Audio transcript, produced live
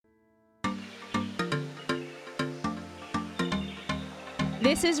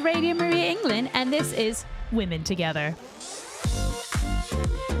This is Radio Maria England, and this is Women Together.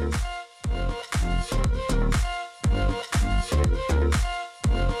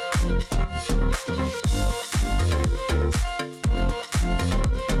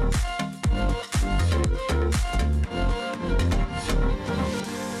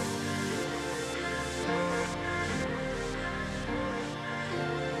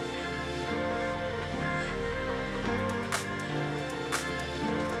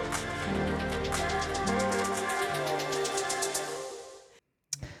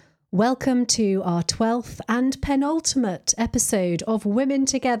 Welcome to our 12th and penultimate episode of Women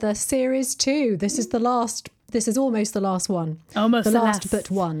Together Series 2. This is almost the last one. Almost the last, but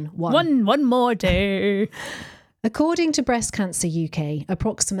one. One more day. According to Breast Cancer UK,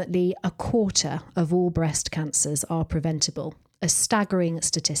 approximately a quarter of all breast cancers are preventable. A staggering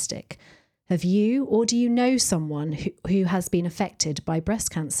statistic. Have you or do you know someone who has been affected by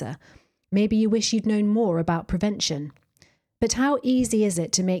breast cancer? Maybe you wish you'd known more about prevention. But how easy is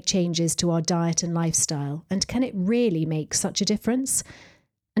it to make changes to our diet and lifestyle? And can it really make such a difference?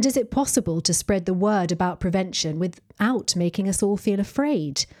 And is it possible to spread the word about prevention without making us all feel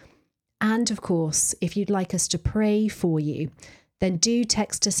afraid? And of course, if you'd like us to pray for you, then do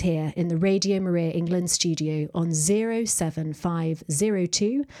text us here in the Radio Maria England studio on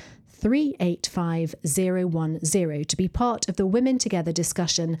 07502 385010 to be part of the Women Together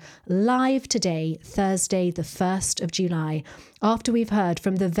discussion live today, Thursday, the 1st of July, after we've heard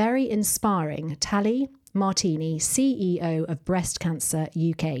from the very inspiring Tali Martini, CEO of Breast Cancer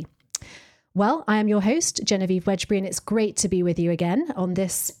UK. Well, I am your host, Genevieve Wedgbury, and it's great to be with you again on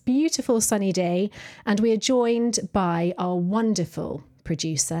this beautiful sunny day. And we are joined by our wonderful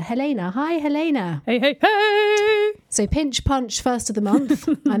producer, Helena. Hi, Helena. Hey, hey, hey. So pinch punch first of the month.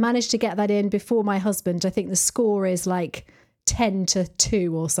 I managed to get that in before my husband. I think the score is like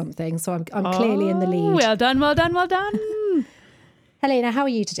 10-2 or something. So I'm clearly in the lead. Well done, well done, well done. Helena, how are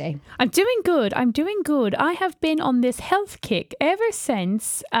you today? I'm doing good. I have been on this health kick ever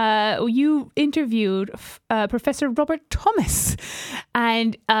since you interviewed Professor Robert Thomas.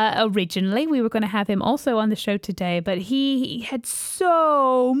 And originally we were going to have him also on the show today, but he had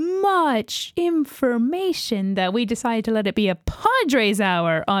so much information that we decided to let it be a Padres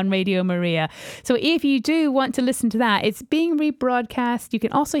Hour on Radio Maria. So if you do want to listen to that, it's being rebroadcast. You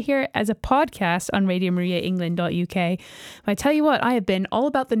can also hear it as a podcast on RadioMariaEngland.uk. But I tell you what, I have been all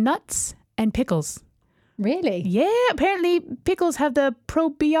about the nuts and pickles. Really? Yeah, apparently pickles have the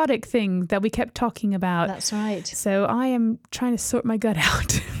probiotic thing that we kept talking about. That's right. So I am trying to sort my gut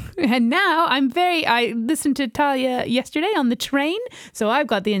out. And now I listened to Talia yesterday on the train, so I've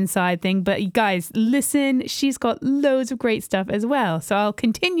got the inside thing. But guys, listen, she's got loads of great stuff as well. So I'll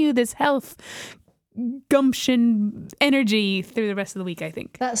continue this health gumption energy through the rest of the week, I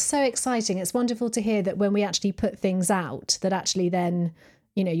think. That's so exciting. It's wonderful to hear that when we actually put things out, that actually then,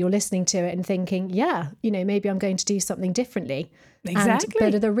 you're listening to it and thinking, yeah, maybe I'm going to do something differently. Exactly.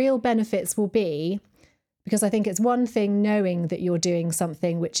 But the real benefits will be, because I think it's one thing knowing that you're doing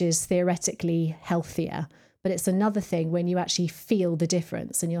something which is theoretically healthier, but it's another thing when you actually feel the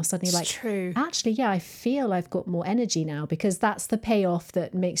difference and you're suddenly like, true. Actually, yeah, I feel I've got more energy now, because that's the payoff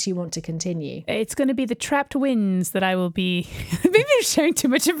that makes you want to continue. It's going to be the trapped winds that I will be. Maybe I'm sharing too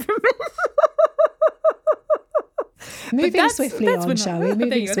much information. Moving swiftly on, shall we?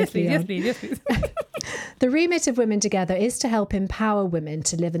 Moving swiftly on. Yes, please. The remit of Women Together is to help empower women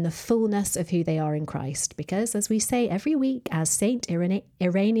to live in the fullness of who they are in Christ. Because, as we say every week, as Saint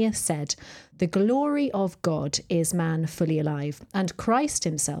Irenaeus said, the glory of God is man fully alive. And Christ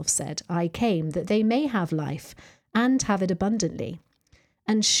himself said, I came that they may have life and have it abundantly.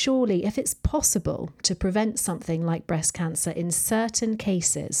 And surely, if it's possible to prevent something like breast cancer in certain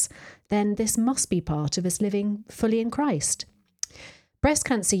cases, then this must be part of us living fully in Christ. Breast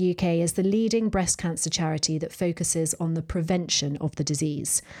Cancer UK is the leading breast cancer charity that focuses on the prevention of the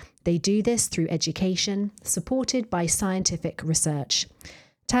disease. They do this through education, supported by scientific research.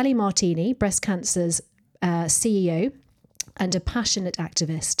 Tali Martini, Breast Cancer's CEO and a passionate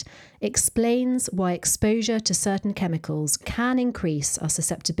activist, explains why exposure to certain chemicals can increase our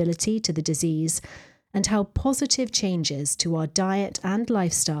susceptibility to the disease and how positive changes to our diet and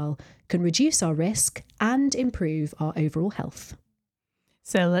lifestyle can reduce our risk and improve our overall health.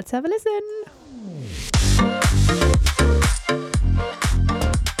 So let's have a listen.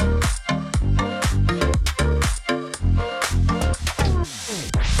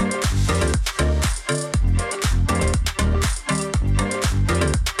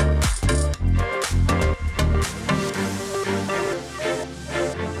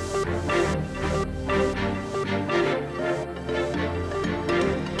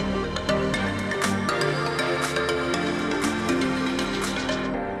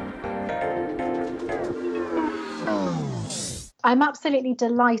 I'm absolutely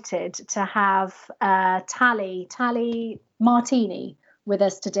delighted to have Tali Martini with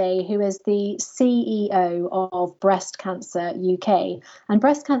us today, who is the CEO of Breast Cancer UK. And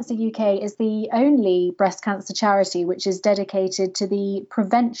Breast Cancer UK is the only breast cancer charity which is dedicated to the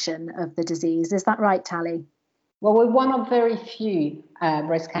prevention of the disease. Is that right, Tali? Well, we're one of very few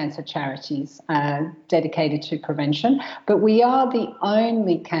breast cancer charities dedicated to prevention, but we are the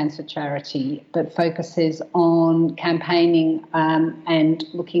only cancer charity that focuses on campaigning and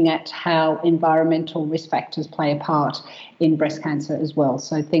looking at how environmental risk factors play a part in breast cancer as well.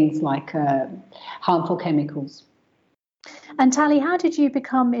 So things like harmful chemicals. And Tali, how did you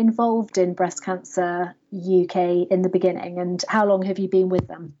become involved in Breast Cancer UK in the beginning, and how long have you been with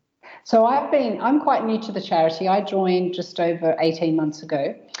them? So I'm quite new to the charity. I joined just over 18 months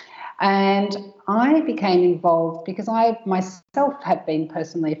ago, and I became involved because I myself have been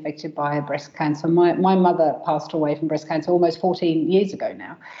personally affected by breast cancer. My mother passed away from breast cancer almost 14 years ago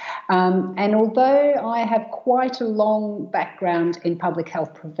now. And although I have quite a long background in public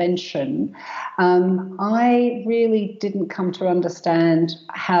health prevention, I really didn't come to understand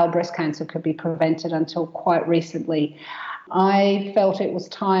how breast cancer could be prevented until quite recently. I felt it was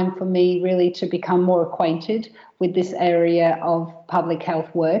time for me really to become more acquainted with this area of public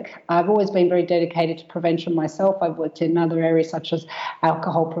health work. I've always been very dedicated to prevention myself. I've worked in other areas such as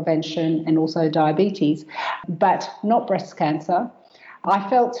alcohol prevention and also diabetes, but not breast cancer. I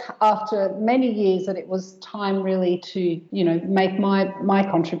felt after many years that it was time really to, make my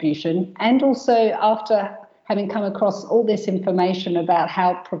contribution, and also after having come across all this information about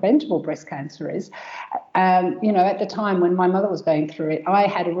how preventable breast cancer is. At the time when my mother was going through it, I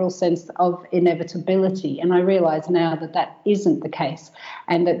had a real sense of inevitability, and I realise now that that isn't the case,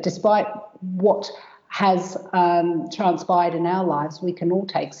 and that despite what has transpired in our lives, we can all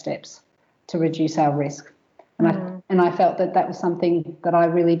take steps to reduce our risk. And I felt that was something that I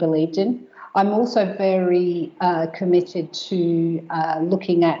really believed in. I'm also very committed to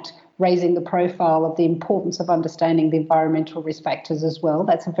looking at raising the profile of the importance of understanding the environmental risk factors as well.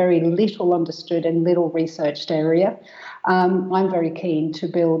 That's a very little understood and little researched area. I'm very keen to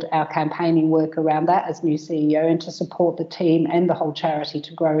build our campaigning work around that as new CEO, and to support the team and the whole charity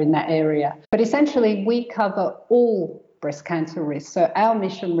to grow in that area. But essentially, we cover all breast cancer risk. So our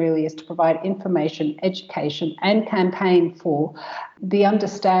mission really is to provide information, education, and campaign for the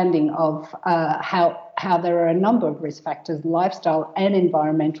understanding of how there are a number of risk factors, lifestyle and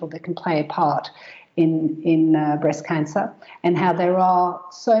environmental, that can play a part in breast cancer, and how there are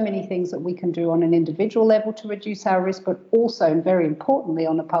so many things that we can do on an individual level to reduce our risk, but also, and very importantly,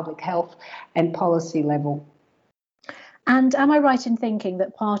 on a public health and policy level. And am I right in thinking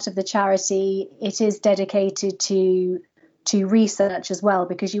that part of the charity, it is dedicated to research as well?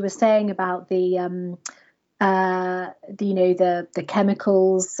 Because you were saying about the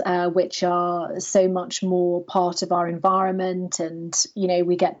chemicals which are so much more part of our environment, and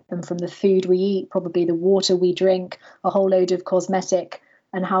we get them from the food we eat, probably the water we drink, a whole load of cosmetic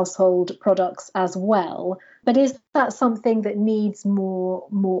and household products as well. But is that something that needs more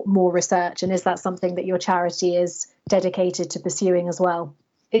research, and is that something that your charity is dedicated to pursuing as well?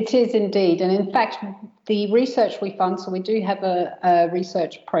 It is indeed. And in fact, the research we fund, so we do have a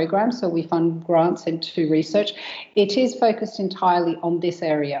research program, so we fund grants into research. It is focused entirely on this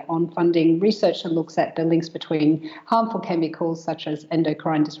area, on funding research that looks at the links between harmful chemicals such as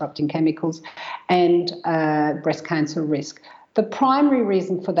endocrine disrupting chemicals and breast cancer risk. The primary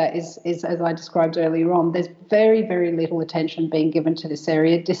reason for that is, as I described earlier on, there's very, very little attention being given to this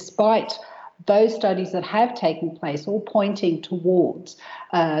area, despite those studies that have taken place all pointing towards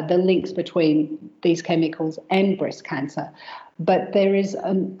the links between these chemicals and breast cancer. But there is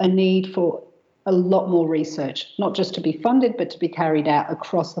a need for a lot more research, not just to be funded, but to be carried out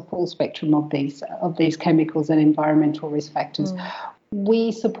across the full spectrum of these chemicals and environmental risk factors.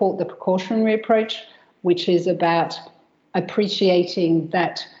 We support the precautionary approach, which is about appreciating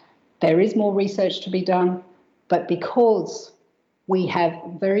that there is more research to be done, but because we have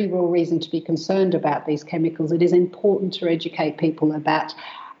very real reason to be concerned about these chemicals, it is important to educate people about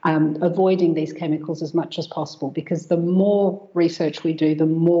avoiding these chemicals as much as possible, because the more research we do, the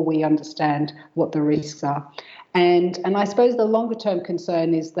more we understand what the risks are. And I suppose the longer term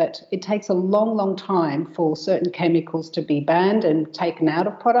concern is that it takes a long, long time for certain chemicals to be banned and taken out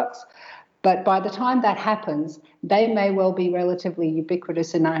of products. But by the time that happens, they may well be relatively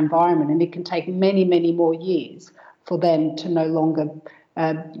ubiquitous in our environment, and it can take many, many more years for them to no longer,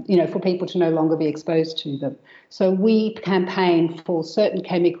 for people to no longer be exposed to them. So we campaign for certain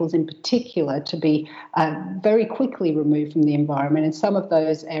chemicals in particular to be very quickly removed from the environment. And some of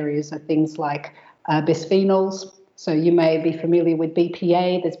those areas are things like bisphenols, So you may be familiar with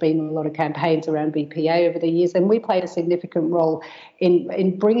BPA. There's been a lot of campaigns around BPA over the years, and we played a significant role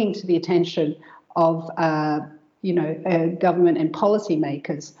in bringing to the attention of government and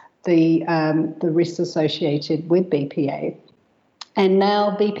policymakers the risks associated with BPA. And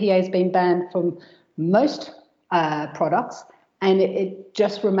now BPA has been banned from most products, and it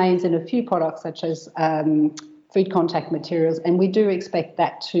just remains in a few products such as food contact materials, and we do expect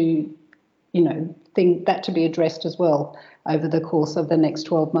that to be addressed as well over the course of the next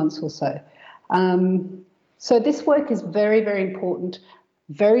 12 months or so. So this work is very, very important.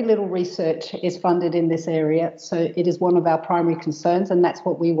 Very little research is funded in this area, so it is one of our primary concerns, and that's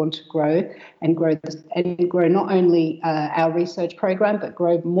what we want to grow not only our research program, but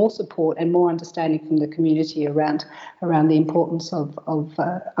grow more support and more understanding from the community around the importance of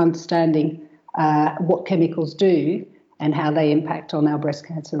understanding what chemicals do and how they impact on our breast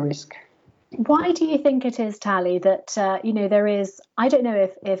cancer risk. Why do you think it is, Tali, that there is? I don't know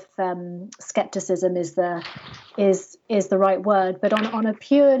if skepticism is the right word, but on a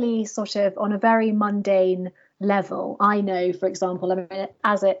purely sort of on a very mundane level, I know, for example, I mean,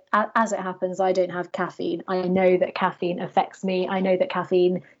 as it happens, I don't have caffeine. I know that caffeine affects me. I know that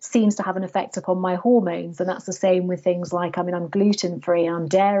caffeine seems to have an effect upon my hormones, and that's the same with things like, I mean, I'm gluten free, I'm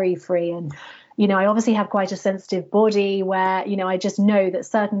dairy free, and I obviously have quite a sensitive body where, I just know that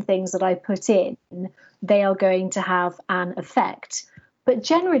certain things that I put in, they are going to have an effect. But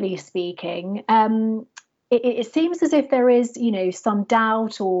generally speaking, it seems as if there is, some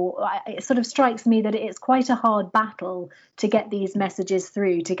doubt, or it sort of strikes me that it's quite a hard battle to get these messages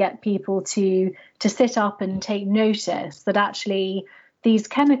through, to get people to sit up and take notice that actually these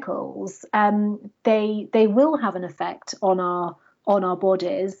chemicals, they will have an effect on our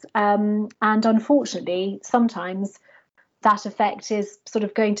bodies, and unfortunately sometimes that effect is sort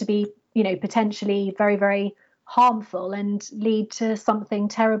of going to be potentially very, very harmful and lead to something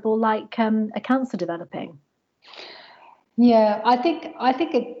terrible like a cancer developing. Yeah, I think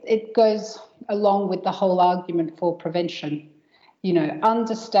it goes along with the whole argument for prevention,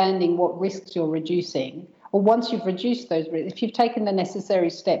 understanding what risks you're reducing. Or once you've reduced those risks, if you've taken the necessary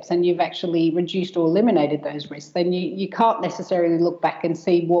steps and you've actually reduced or eliminated those risks, then you can't necessarily look back and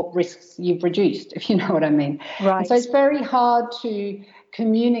see what risks you've reduced, if you know what I mean. Right. And so it's very hard to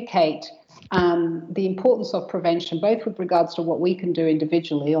communicate the importance of prevention, both with regards to what we can do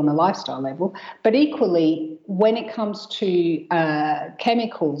individually on a lifestyle level, but equally when it comes to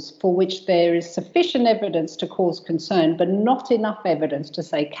chemicals for which there is sufficient evidence to cause concern, but not enough evidence to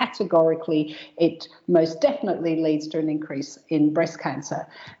say categorically it most definitely leads to an increase in breast cancer,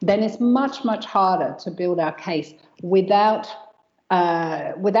 then it's much, much harder to build our case without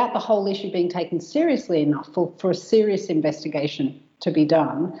the whole issue being taken seriously enough for a serious investigation to be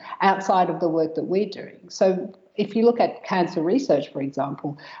done outside of the work that we're doing. So if you look at cancer research, for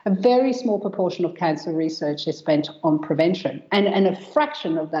example, a very small proportion of cancer research is spent on prevention, and a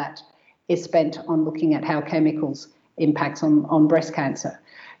fraction of that is spent on looking at how chemicals impacts on breast cancer.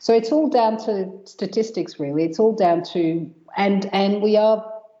 So it's all down to statistics, really. It's all down to, and we are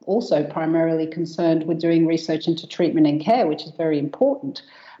also primarily concerned with doing research into treatment and care, which is very important.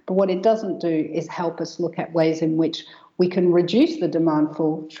 But what it doesn't do is help us look at ways in which we can reduce the demand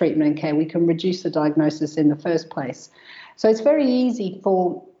for treatment and care. We can reduce the diagnosis in the first place. So it's very easy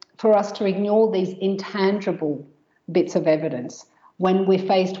for us to ignore these intangible bits of evidence when we're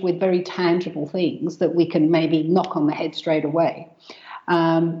faced with very tangible things that we can maybe knock on the head straight away.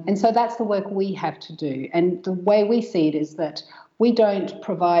 And so that's the work we have to do. And the way we see it is that we don't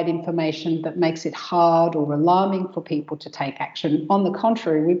provide information that makes it hard or alarming for people to take action. On the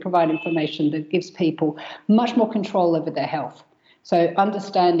contrary, we provide information that gives people much more control over their health. So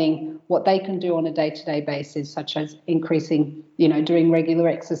understanding what they can do on a day-to-day basis, such as increasing, doing regular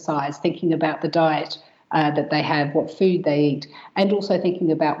exercise, thinking about the diet that they have, what food they eat, and also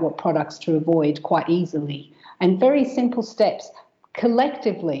thinking about what products to avoid quite easily. And very simple steps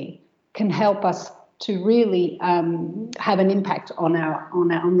collectively can help us to really have an impact on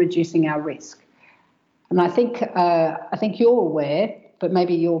reducing our risk. And I think you're aware, but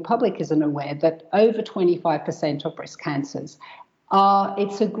maybe your public isn't aware, that over 25% of breast cancers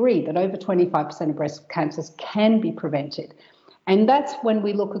it's agreed that over 25% of breast cancers can be prevented. And that's when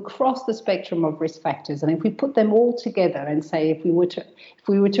we look across the spectrum of risk factors, and if we put them all together and say if we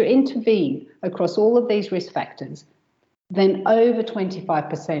were to intervene across all of these risk factors, then over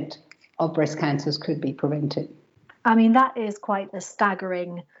 25% of breast cancers could be prevented. I mean, that is quite a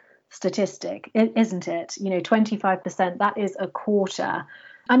staggering statistic, isn't it? 25%, that is a quarter.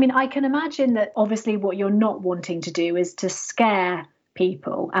 I mean, I can imagine that obviously what you're not wanting to do is to scare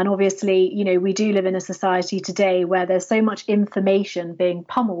people. And obviously, we do live in a society today where there's so much information being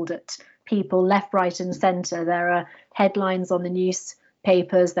pummeled at people left, right, and centre. There are headlines on the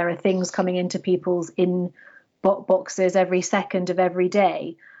newspapers, there are things coming into people's boxes every second of every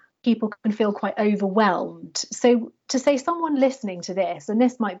day. People can feel quite overwhelmed. So to say someone listening to this, and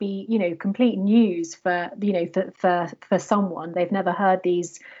this might be, complete news for someone, they've never heard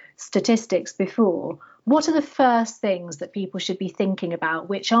these statistics before. What are the first things that people should be thinking about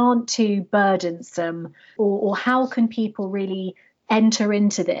which aren't too burdensome, or how can people really enter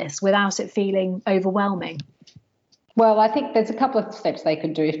into this without it feeling overwhelming? Well, I think there's a couple of steps they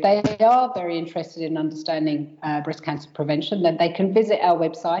can do. If they are very interested in understanding breast cancer prevention, then they can visit our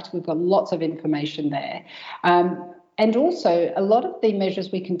website. We've got lots of information there. And also, a lot of the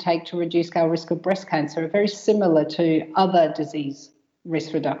measures we can take to reduce our risk of breast cancer are very similar to other disease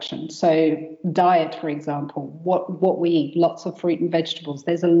risk reduction. So diet, for example, what we eat, lots of fruit and vegetables.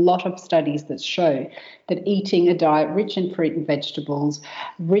 There's a lot of studies that show that eating a diet rich in fruit and vegetables,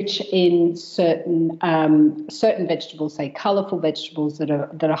 rich in certain vegetables, say colourful vegetables that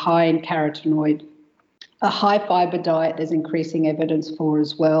are high in carotenoid, a high fibre diet, there's increasing evidence for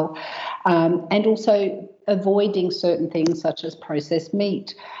as well, and also avoiding certain things such as processed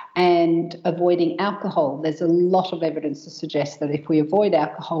meat and avoiding alcohol. There's a lot of evidence to suggest that if we avoid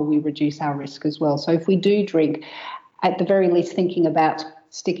alcohol, we reduce our risk as well. So if we do drink, at the very least thinking about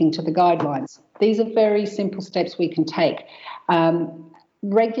sticking to the guidelines. These are very simple steps we can take.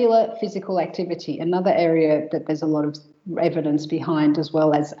 Regular physical activity, another area that there's a lot of evidence behind as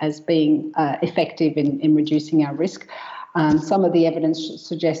well as being effective in reducing our risk. Some of the evidence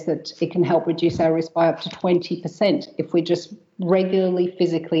suggests that it can help reduce our risk by up to 20% if we're just regularly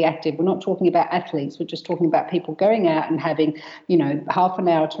physically active. We're not talking about athletes, we're just talking about people going out and having, half an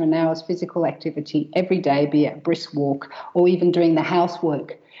hour to an hour's physical activity every day, be it a brisk walk or even doing the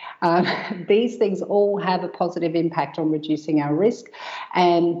housework. These things all have a positive impact on reducing our risk.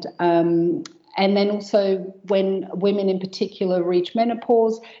 And then also when women in particular reach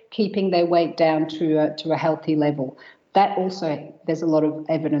menopause, keeping their weight down to a healthy level. That also, there's a lot of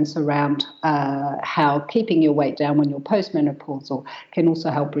evidence around how keeping your weight down when you're postmenopausal can also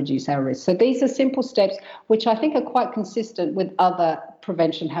help reduce our risk. So these are simple steps which I think are quite consistent with other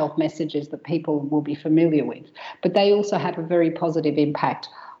prevention health messages that people will be familiar with, but they also have a very positive impact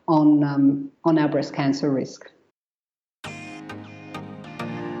on our breast cancer risk.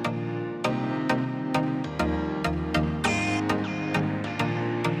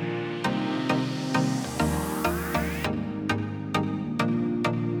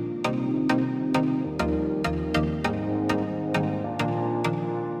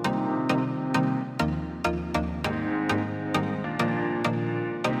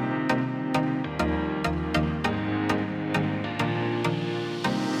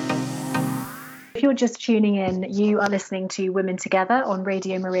 If you're just tuning in, you are listening to Women Together on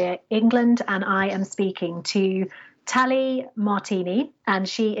Radio Maria England, and I am speaking to Tali Martini, and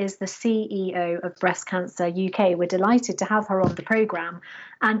she is the CEO of Breast Cancer UK. We're delighted to have her on the programme.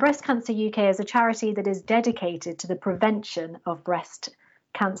 And Breast Cancer UK is a charity that is dedicated to the prevention of breast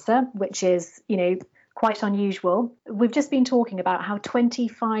cancer, which is, quite unusual. We've just been talking about how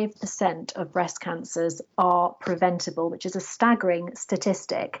 25% of breast cancers are preventable, which is a staggering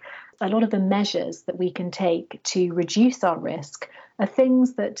statistic. A lot of the measures that we can take to reduce our risk are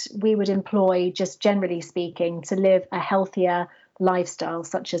things that we would employ, just generally speaking, to live a healthier lifestyle,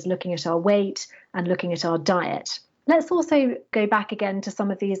 such as looking at our weight and looking at our diet. Let's also go back again to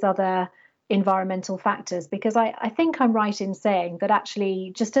some of these other environmental factors, because I think I'm right in saying that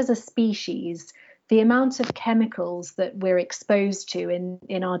actually, just as a species, the amount of chemicals that we're exposed to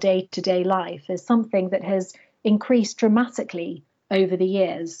in our day-to-day life is something that has increased dramatically over the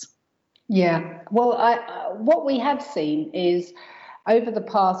years. Yeah, well, what we have seen is over the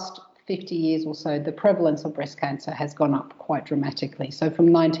past 50 years or so, the prevalence of breast cancer has gone up quite dramatically. So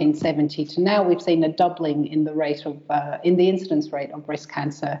from 1970 to now, we've seen a doubling in the rate of, in the incidence rate of breast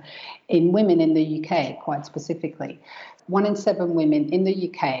cancer in women in the UK, quite specifically. 1 in 7 women in the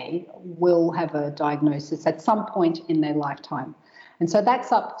UK will have a diagnosis at some point in their lifetime. And so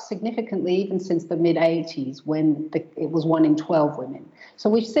that's up significantly even since the mid-80s when it was 1 in 12 women. So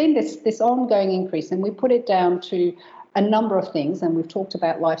we've seen this ongoing increase, and we put it down to a number of things, and we've talked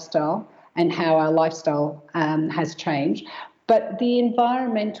about lifestyle and how our lifestyle has changed. But the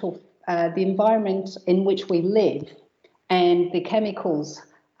environment in which we live and the chemicals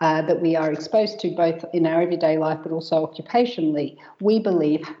that we are exposed to both in our everyday life but also occupationally, we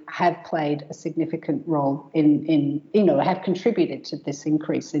believe have played a significant role in have contributed to this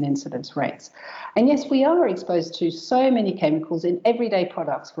increase in incidence rates. And yes, we are exposed to so many chemicals in everyday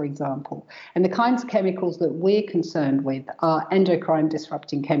products, for example. And the kinds of chemicals that we're concerned with are endocrine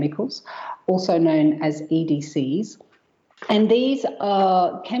disrupting chemicals, also known as EDCs. And these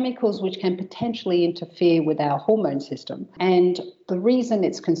are chemicals which can potentially interfere with our hormone system. And the reason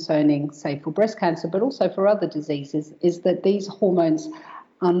it's concerning, say, for breast cancer, but also for other diseases, is that these hormones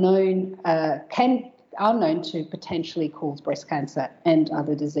are known to potentially cause breast cancer and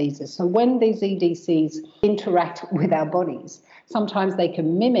other diseases. So when these EDCs interact with our bodies, sometimes they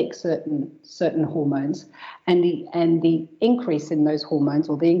can mimic certain hormones, and the increase in those hormones,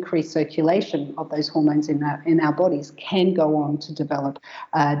 or the increased circulation of those hormones in our bodies, can go on to develop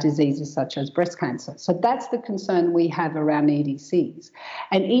diseases such as breast cancer. So that's the concern we have around EDCs.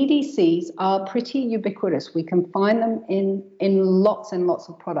 And EDCs are pretty ubiquitous. We can find them in lots and lots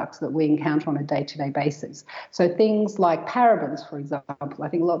of products that we encounter on a day-to-day basis. So things like parabens, for example. I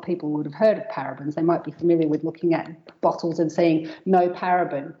think a lot of people would have heard of parabens. They might be familiar with looking at bottles and seeing no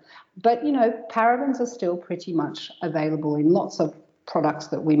paraben. But, parabens are still pretty much available in lots of products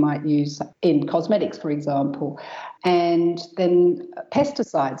that we might use in cosmetics, for example. And then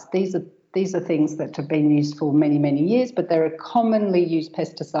pesticides, these are things that have been used for many, many years, but there are commonly used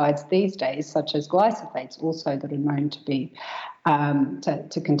pesticides these days, such as glyphosates, also that are known to be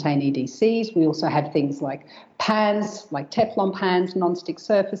to contain EDCs. We also have things like pans, like Teflon pans, non-stick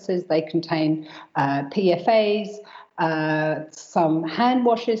surfaces. They contain PFAs. Some hand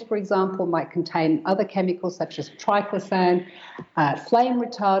washes, for example, might contain other chemicals such as triclosan, flame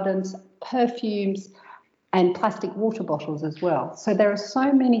retardants, perfumes, and plastic water bottles as well. So there are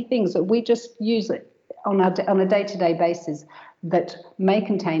so many things that we just use it on a day-to-day basis that may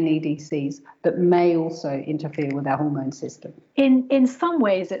contain EDCs that may also interfere with our hormone system. In some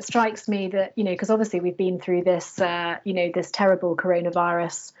ways, it strikes me that, because obviously we've been through this, this terrible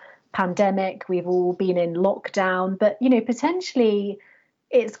coronavirus pandemic. We've all been in lockdown, but, potentially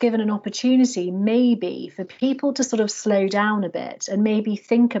it's given an opportunity maybe for people to sort of slow down a bit and maybe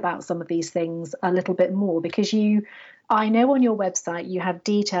think about some of these things a little bit more, because I know on your website you have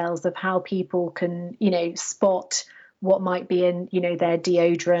details of how people can, spot what might be in, their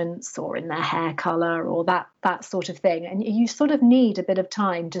deodorants or in their hair color or that sort of thing. And you sort of need a bit of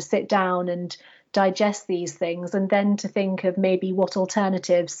time to sit down and digest these things, and then to think of maybe what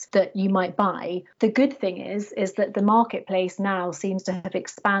alternatives that you might buy. The good thing is that the marketplace now seems to have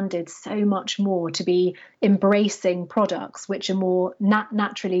expanded so much more to be embracing products which are more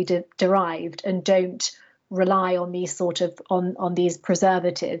naturally derived and don't rely on these sort of on these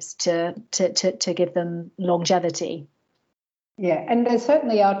preservatives to give them longevity. Yeah, and there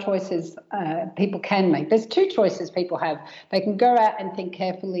certainly are choices people can make. There's two choices people have. They can go out and think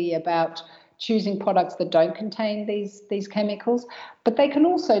carefully about choosing products that don't contain these chemicals, but they can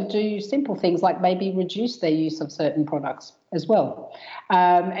also do simple things like maybe reduce their use of certain products as well.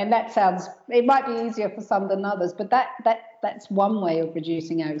 And it might be easier for some than others, but that's one way of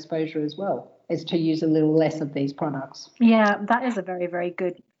reducing our exposure as well, is to use a little less of these products. Yeah, that is a very, very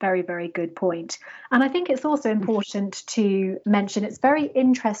good point. And I think it's also important to mention, it's very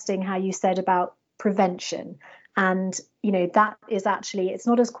interesting how you said about prevention. And, that is actually, it's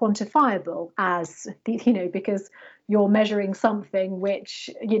not as quantifiable as, because you're measuring something which,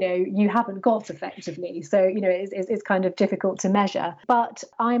 you haven't got effectively. So, it's kind of difficult to measure. But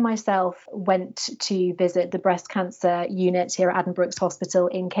I myself went to visit the breast cancer unit here at Addenbrooke's Hospital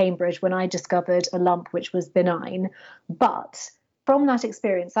in Cambridge when I discovered a lump which was benign. But from that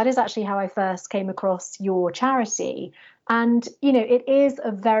experience, that is actually how I first came across your charity. And, it is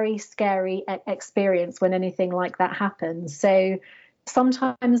a very scary experience when anything like that happens. So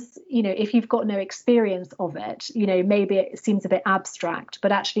sometimes, if you've got no experience of it, maybe it seems a bit abstract,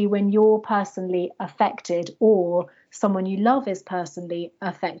 but actually when you're personally affected or someone you love is personally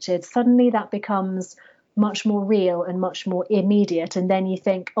affected, suddenly that becomes much more real and much more immediate. And then you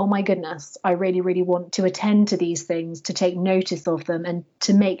think, oh my goodness, I really, really want to attend to these things, to take notice of them and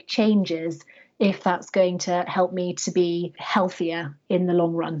to make changes if that's going to help me to be healthier in the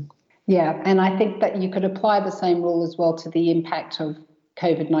long run. Yeah, and I think that you could apply the same rule as well to the impact of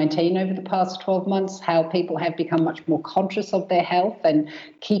COVID-19 over the past 12 months, how people have become much more conscious of their health and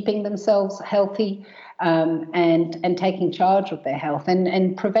keeping themselves healthy. and taking charge of their health.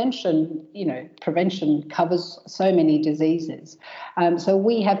 And prevention, prevention covers so many diseases. So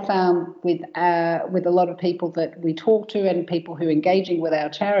we have found with a lot of people that we talk to and people who are engaging with our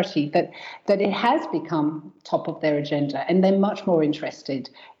charity that it has become top of their agenda, and they're much more interested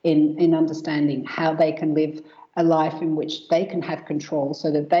in understanding how they can live a life in which they can have control so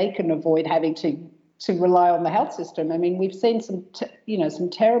that they can avoid having to rely on the health system. I mean, we've seen some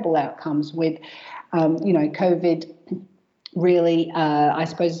terrible outcomes with, COVID really, I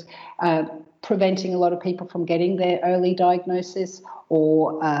suppose, preventing a lot of people from getting their early diagnosis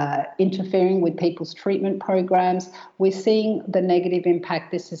or interfering with people's treatment programs. We're seeing the negative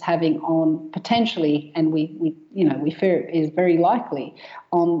impact this is having on potentially, and we fear it is very likely,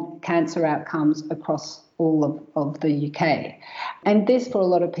 on cancer outcomes across all of the UK. And this, for a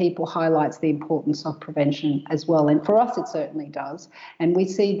lot of people, highlights the importance of prevention as well. And for us, it certainly does. And we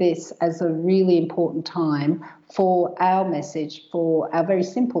see this as a really important time for our message, for our very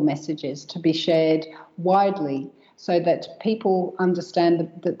simple messages to be shared widely, so that people understand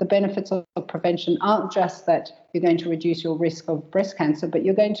that the benefits of prevention aren't just that you're going to reduce your risk of breast cancer, but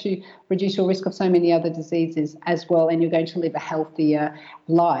you're going to reduce your risk of so many other diseases as well, and you're going to live a healthier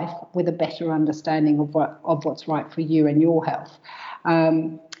life with a better understanding of what's right for you and your health.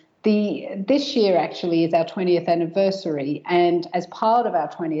 This year actually is our 20th anniversary, and as part of our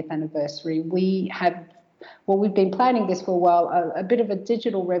 20th anniversary, we've been planning this for a while, a bit of a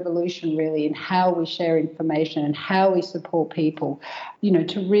digital revolution really in how we share information and how we support people,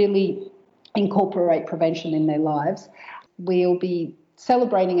 to really incorporate prevention in their lives. We'll be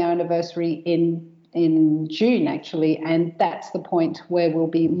celebrating our anniversary in June actually, and that's the point where we'll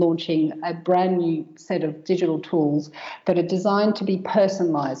be launching a brand new set of digital tools that are designed to be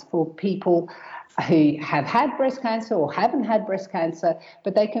personalised for people who have had breast cancer or haven't had breast cancer,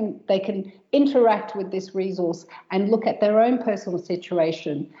 but they can interact with this resource and look at their own personal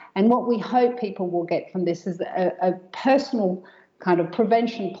situation. And what we hope people will get from this is a personal kind of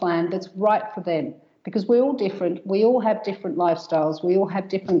prevention plan that's right for them, because we're all different. We all have different lifestyles. We all have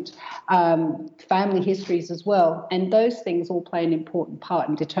different family histories as well. And those things all play an important part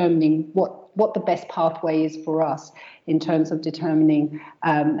in determining what the best pathway is for us in terms of determining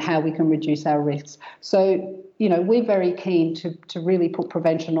how we can reduce our risks. So, we're very keen to really put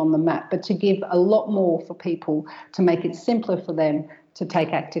prevention on the map, but to give a lot more for people, to make it simpler for them to take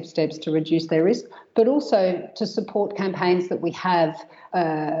active steps to reduce their risk, but also to support campaigns that we have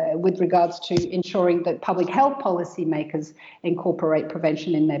with regards to ensuring that public health policy makers incorporate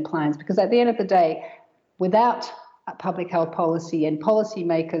prevention in their plans. Because at the end of the day, without public health policy and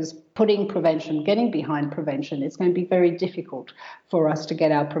policymakers putting prevention, getting behind prevention, it's going to be very difficult for us to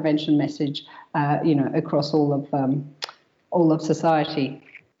get our prevention message, across all of society.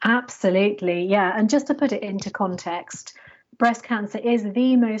 Absolutely, yeah. And just to put it into context, breast cancer is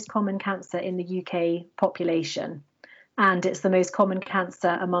the most common cancer in the UK population, and it's the most common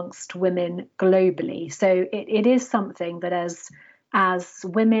cancer amongst women globally. So it is something that as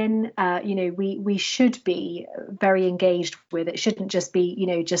women, we should be very engaged with. It shouldn't just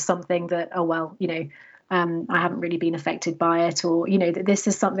be, just something that, I haven't really been affected by it, or, that this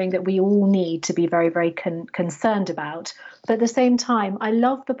is something that we all need to be very, very concerned about. But at the same time, I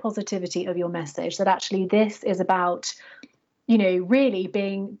love the positivity of your message, that actually this is about, really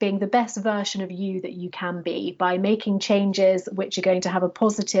being the best version of you that you can be by making changes which are going to have a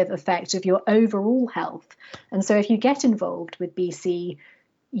positive effect of your overall health. And so if you get involved with BC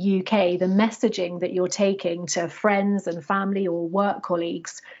UK, the messaging that you're taking to friends and family or work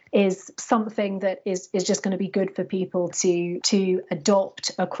colleagues is something that is just going to be good for people to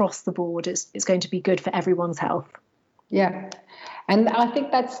adopt across the board. It's going to be good for everyone's health. Yeah, and I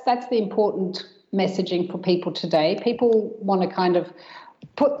think that's the important messaging for people today. People want to kind of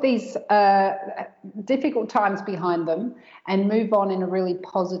put these difficult times behind them and move on in a really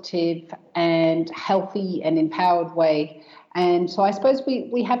positive and healthy and empowered way. And so I suppose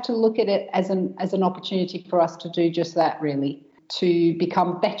we have to look at it as an opportunity for us to do just that, really, to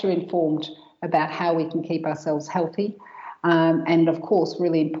become better informed about how we can keep ourselves healthy. And of course,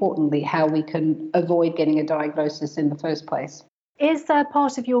 really importantly, how we can avoid getting a diagnosis in the first place. Is there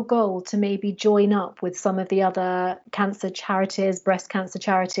part of your goal to maybe join up with some of the other cancer charities, breast cancer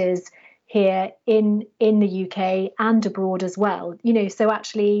charities here in the UK and abroad as well? So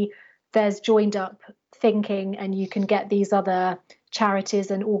actually there's joined up thinking, and you can get these other charities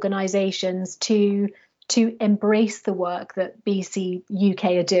and organisations to embrace the work that BC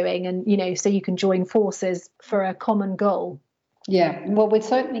UK are doing, and so you can join forces for a common goal. Yeah, well, we're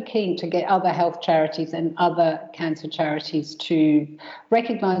certainly keen to get other health charities and other cancer charities to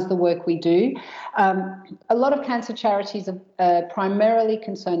recognise the work we do. A lot of cancer charities are primarily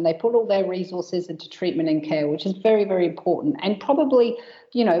concerned, they put all their resources into treatment and care, which is very, very important. And probably,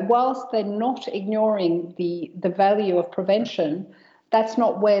 whilst they're not ignoring the value of prevention, that's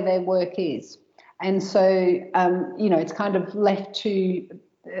not where their work is. And so, it's kind of left to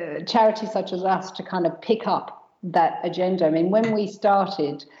charities such as us to kind of pick up that agenda. I mean, when we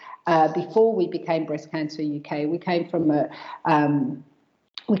started, before we became Breast Cancer UK, we came from a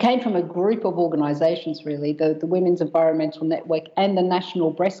group of organisations, really, the Women's Environmental Network and the National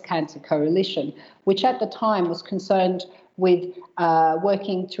Breast Cancer Coalition, which at the time was concerned with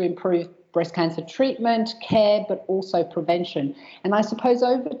working to improve breast cancer treatment, care, but also prevention. And I suppose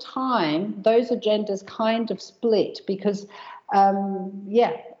over time, those agendas kind of split because a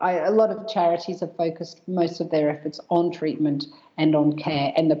lot of charities have focused most of their efforts on treatment and on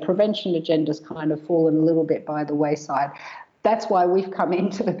care, and the prevention agenda's kind of fallen a little bit by the wayside. That's why we've come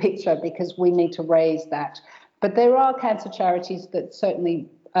into the picture, because we need to raise that. But there are cancer charities that certainly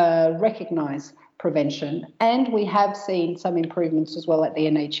recognise prevention, and we have seen some improvements as well at the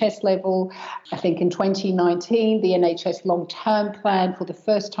NHS level. I think in 2019, the NHS long-term plan for the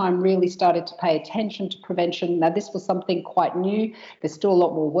first time really started to pay attention to prevention. Now, this was something quite new. There's still a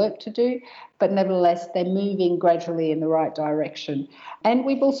lot more work to do, but nevertheless, they're moving gradually in the right direction. And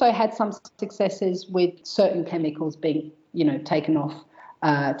we've also had some successes with certain chemicals being, taken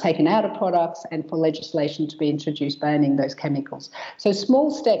out of products, and for legislation to be introduced banning those chemicals. So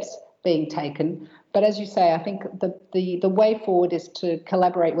small steps being taken. But as you say, I think the way forward is to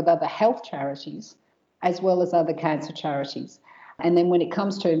collaborate with other health charities as well as other cancer charities. And then when it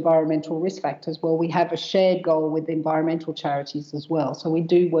comes to environmental risk factors, well, we have a shared goal with environmental charities as well. So we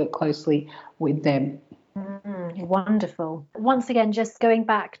do work closely with them. Wonderful. Once again, just going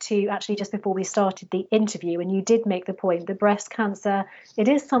back to actually just before we started the interview, and you did make the point that breast cancer, it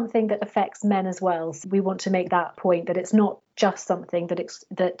is something that affects men as well. So we want to make that point, that it's not just something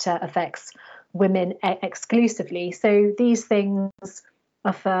that affects women exclusively. So these things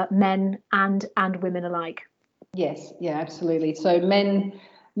are for men and women alike. Yes, yeah, absolutely. So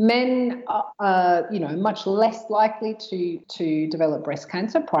men are much less likely to develop breast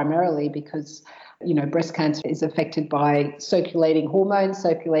cancer, primarily because breast cancer is affected by circulating hormones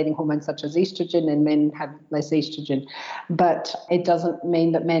such as estrogen, and men have less estrogen. But it doesn't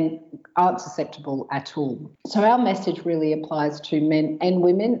mean that men aren't susceptible at all. So our message really applies to men and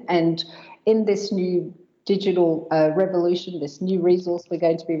women. And in this new digital revolution, this new resource we're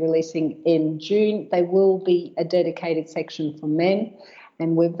going to be releasing in June, there will be a dedicated section for men.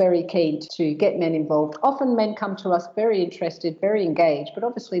 And we're very keen to get men involved. Often men come to us very interested, very engaged, but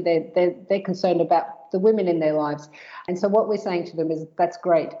obviously they're concerned about the women in their lives. And so what we're saying to them is, that's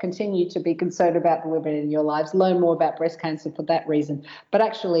great. Continue to be concerned about the women in your lives. Learn more about breast cancer for that reason, but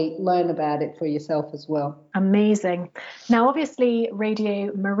actually learn about it for yourself as well. Amazing. Now, obviously,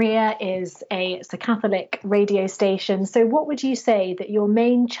 Radio Maria is a Catholic radio station. So what would you say that your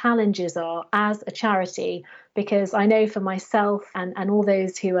main challenges are as a charity? Because I know for myself and all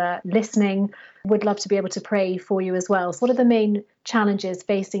those who are listening would love to be able to pray for you as well. So what are the main challenges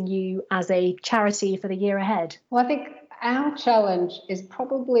facing you as a charity for the year ahead? Well, I think our challenge is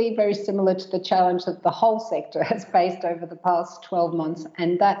probably very similar to the challenge that the whole sector has faced over the past 12 months,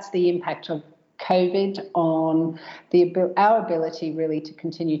 and that's the impact of COVID on our ability really to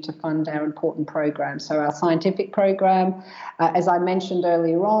continue to fund our important programs. So our scientific program, as I mentioned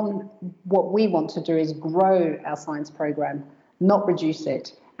earlier on, what we want to do is grow our science program, not reduce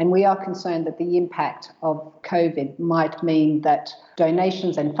it. And we are concerned that the impact of COVID might mean that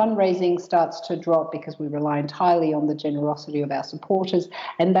donations and fundraising starts to drop, because we rely entirely on the generosity of our supporters.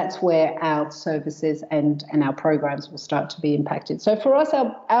 And that's where our services and our programs will start to be impacted. So for us,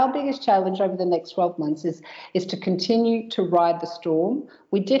 our biggest challenge over the next 12 months is to continue to ride the storm.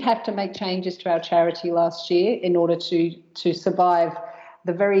 We did have to make changes to our charity last year in order to survive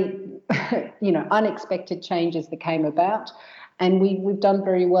the very unexpected changes that came about. And we've done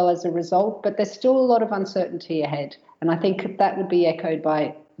very well as a result, but there's still a lot of uncertainty ahead. And I think that would be echoed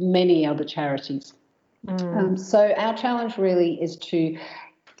by many other charities. So our challenge really is to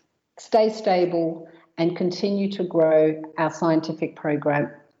stay stable and continue to grow our scientific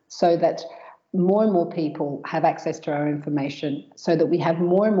program so that more and more people have access to our information, so that we have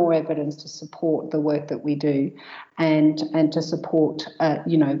more and more evidence to support the work that we do, and to support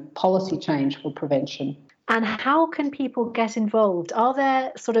policy change for prevention. And how can people get involved? Are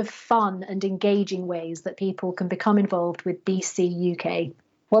there sort of fun and engaging ways that people can become involved with BC UK?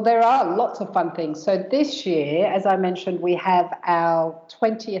 Well, there are lots of fun things. So this year, as I mentioned, we have our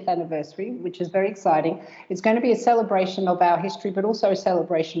 20th anniversary, which is very exciting. It's going to be a celebration of our history, but also a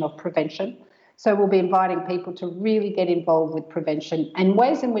celebration of prevention. So we'll be inviting people to really get involved with prevention and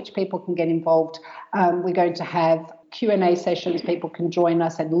ways in which people can get involved. We're going to have Q&A sessions. People can join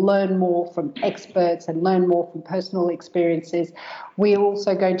us and learn more from experts and learn more from personal experiences. We're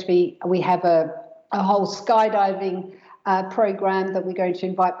also going to we have a whole skydiving program that we're going to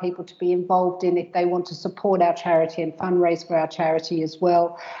invite people to be involved in if they want to support our charity and fundraise for our charity as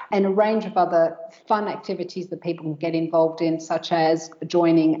well, and a range of other fun activities that people can get involved in, such as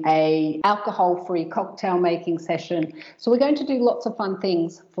joining a alcohol-free cocktail making session. So we're going to do lots of fun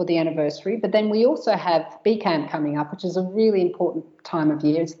things for the anniversary, but then we also have BCAM coming up, which is a really important time of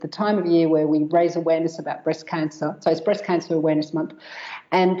year. It's the time of year where we raise awareness about breast cancer. So it's Breast Cancer Awareness Month.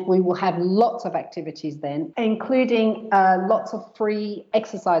 And we will have lots of activities then, including lots of free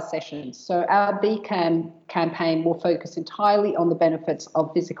exercise sessions. So our BCAM campaign will focus entirely on the benefits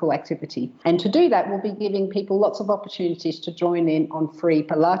of physical activity. And to do that, we'll be giving people lots of opportunities to join in on free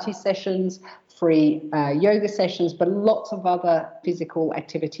Pilates sessions, free yoga sessions, but lots of other physical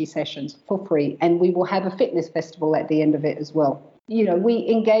activity sessions for free. And we will have a fitness festival at the end of it as well. You know, we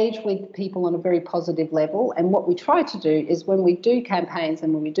engage with people on a very positive level. And what we try to do is when we do campaigns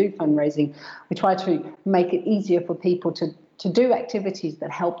and when we do fundraising, we try to make it easier for people to do activities that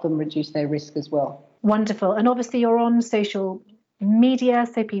help them reduce their risk as well. Wonderful. And obviously you're on social media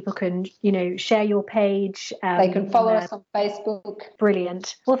so people can, share your page. They can follow us on Facebook.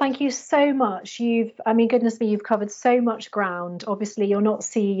 Brilliant. Well, thank you so much. Goodness me, you've covered so much ground. Obviously, you're not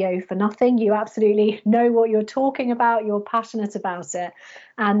CEO for nothing. You absolutely know what you're talking about. You're passionate about it.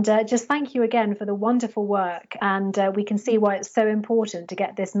 And just thank you again for the wonderful work. And we can see why it's so important to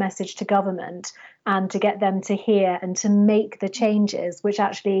get this message to government and to get them to hear and to make the changes, which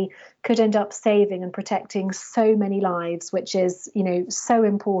actually could end up saving and protecting so many lives, which is, so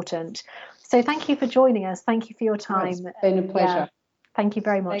important. So thank you for joining us. Thank you for your time. It's been a pleasure. Yeah. Thank you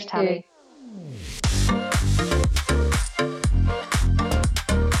very much, Tally.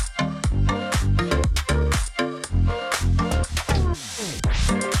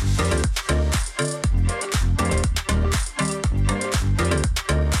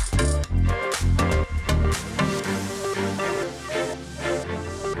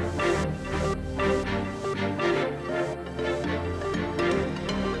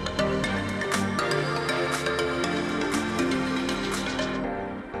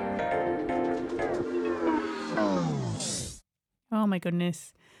 Oh my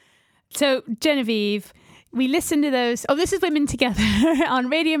goodness. So Genevieve, we listened to those. Oh, this is Women Together on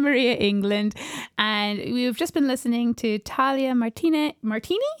Radio Maria England. And we've just been listening to Talia Martini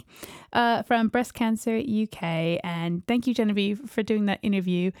from Breast Cancer UK. And thank you, Genevieve, for doing that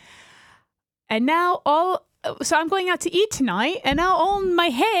interview. And now so I'm going out to eat tonight, and now all my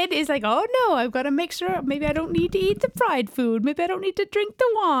head is like, oh no, I've got to make sure maybe I don't need to eat the fried food. Maybe I don't need to drink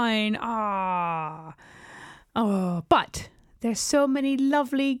the wine. But there's so many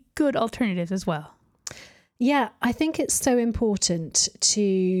lovely, good alternatives as well. Yeah, I think it's so important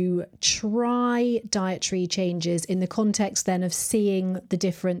to try dietary changes in the context then of seeing the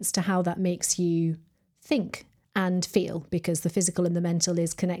difference to how that makes you think and feel, because the physical and the mental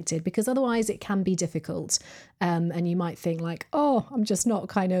is connected, because otherwise it can be difficult. And you might think like, oh, I'm just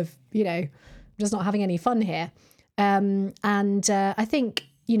not I'm just not having any fun here. I think,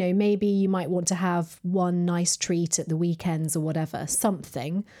 maybe you might want to have one nice treat at the weekends or whatever,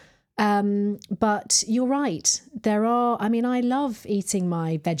 something. But you're right. I love eating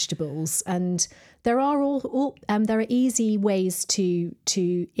my vegetables, and there are easy ways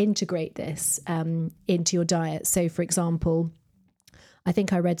to integrate this into your diet. So, for example, I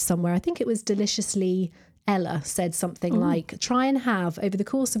think I read somewhere, I think it was Deliciously Ella said something like, try and have over the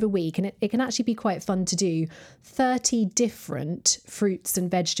course of a week, and it can actually be quite fun to do, 30 different fruits and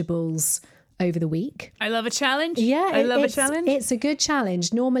vegetables over the week. I love a challenge. Yeah, I love a challenge. It's a good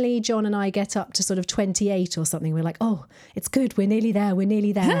challenge. Normally, John and I get up to sort of 28 or something. We're like, oh, it's good. We're nearly there.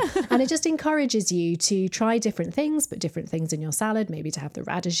 And it just encourages you to try different things, put different things in your salad, maybe to have the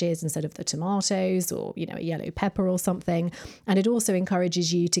radishes instead of the tomatoes, or, a yellow pepper or something. And it also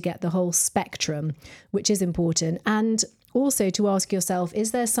encourages you to get the whole spectrum, which is important. And also to ask yourself, is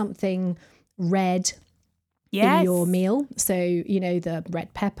there something red in your meal? So, the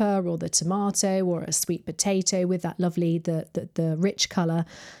red pepper or the tomato or a sweet potato with that lovely, the rich colour,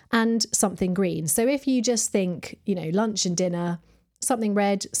 and something green. So if you just think, lunch and dinner, something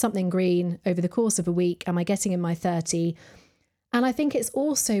red, something green over the course of a week, am I getting in my 30? And I think it's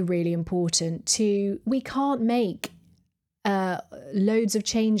also really important we can't make loads of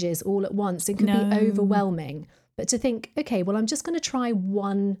changes all at once. It can be overwhelming. But to think, okay, well, I'm just going to try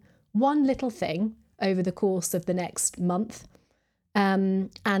one little thing over the course of the next month,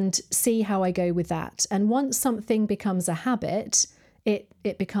 and see how I go with that. And once something becomes a habit,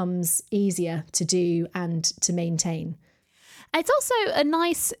 it becomes easier to do and to maintain. It's also a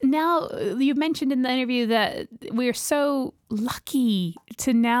nice, now you mentioned in the interview that we're so lucky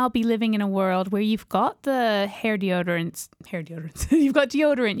to now be living in a world where you've got the hair deodorants, you've got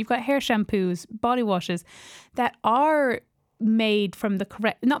deodorant, you've got hair shampoos, body washes that are made from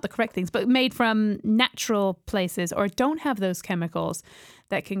not the correct things, but made from natural places or don't have those chemicals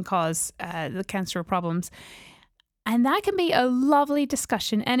that can cause the cancer problems. And that can be a lovely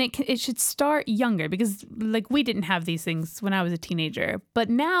discussion, and it should start younger, because like we didn't have these things when I was a teenager. But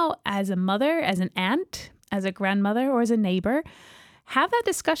now, as a mother, as an aunt, as a grandmother, or as a neighbor, have that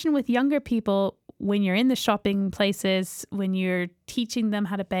discussion with younger people when you're in the shopping places, when you're teaching them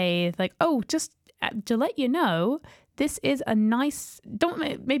how to bathe. Like, oh, just to let you know, this is a nice,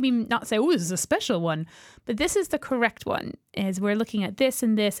 don't maybe not say, oh, this is a special one, but this is the correct one, is we're looking at this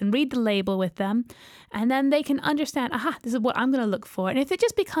and read the label with them. And then they can understand, aha, this is what I'm going to look for. And if it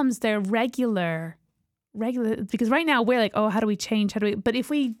just becomes their regular, because right now we're like, oh, how do we change? But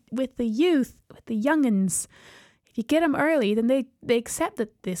if we, with the youth, with the youngins, if you get them early, then they accept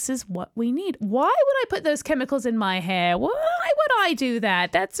that this is what we need. Why would I put those chemicals in my hair? Why would I do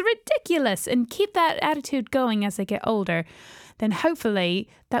that? That's ridiculous. And keep that attitude going as they get older. Then hopefully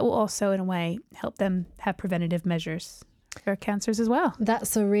that will also, in a way, help them have preventative measures for cancers as well.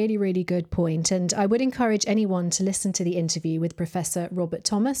 That's a really, really good point. And I would encourage anyone to listen to the interview with Professor Robert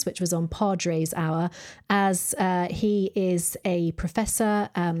Thomas, which was on Padres Hour, as he is a professor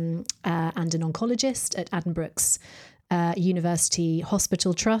and an oncologist at Addenbrooke's University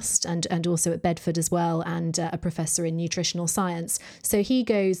Hospital Trust, and also at Bedford as well, and a professor in nutritional science. So he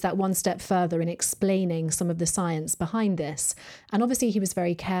goes that one step further in explaining some of the science behind this. And obviously he was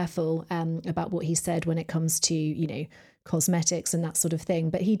very careful about what he said when it comes to, cosmetics and that sort of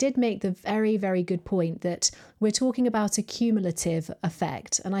thing. But he did make the very, very good point that we're talking about a cumulative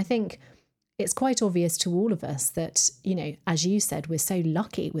effect. And I think it's quite obvious to all of us that, as you said, we're so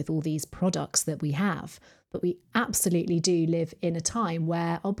lucky with all these products that we have. But we absolutely do live in a time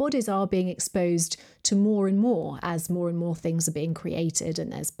where our bodies are being exposed to more and more as more and more things are being created,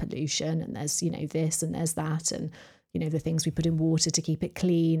 and there's pollution, and there's, this and there's that, and, the things we put in water to keep it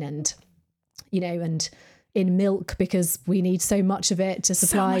clean, and, and in milk, because we need so much of it to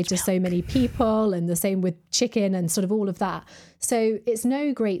supply to so many people, and the same with chicken and sort of all of that. So it's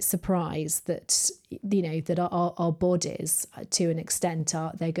no great surprise that, that our bodies, to an extent,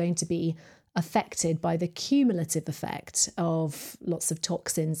 they're going to be affected by the cumulative effect of lots of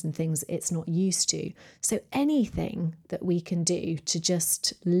toxins and things it's not used to. So anything that we can do to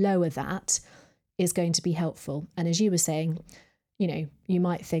just lower that is going to be helpful. And as you were saying, you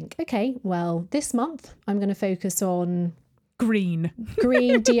might think, okay, well, this month I'm going to focus on green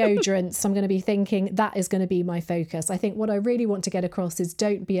deodorants. I'm going to be thinking that is going to be my focus. I think what I really want to get across is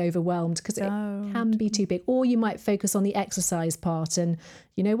don't be overwhelmed, because it can be too big. Or you might focus on the exercise part, and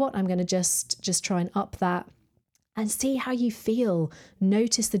you know what, I'm going to just try and up that and see how you feel.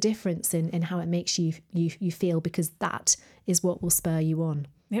 Notice the difference in how it makes you feel, because that is what will spur you on.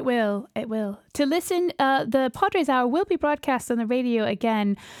 It will. To listen, the Padres Hour will be broadcast on the radio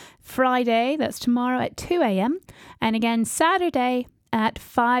again Friday, that's tomorrow at 2 a.m. and again Saturday at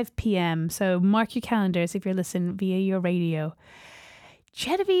 5 p.m. So mark your calendars if you're listening via your radio.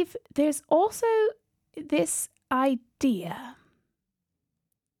 Genevieve, there's also this idea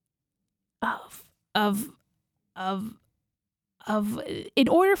of in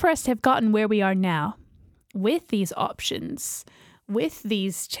order for us to have gotten where we are now with these options, with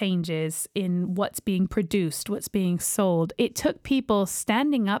these changes in what's being produced, what's being sold, it took people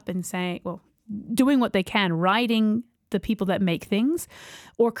standing up and saying, well, doing what they can, writing the people that make things,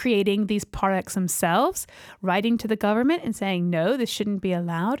 or creating these products themselves, writing to the government and saying, no, this shouldn't be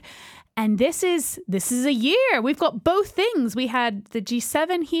allowed. And this is a year. We've got both things. We had the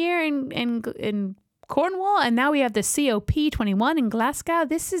G7 here in Cornwall, and now we have the COP21 in Glasgow.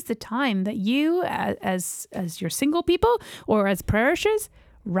 This is the time that you, as your single people or as parishes,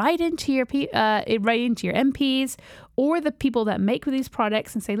 write into your MPs or the people that make these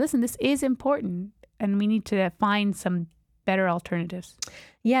products and say, listen, this is important, and we need to find some better alternatives.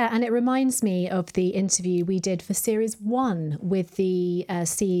 Yeah, and it reminds me of the interview we did for Series 1 with the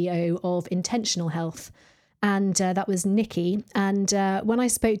CEO of Intentional Health. And that was Nikki. And when I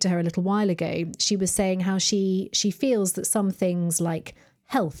spoke to her a little while ago, she was saying how she feels that some things like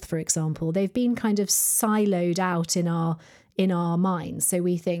health, for example. They've been kind of siloed out in our minds. So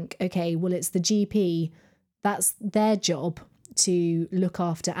we think, okay, well, it's the GP, that's their job to look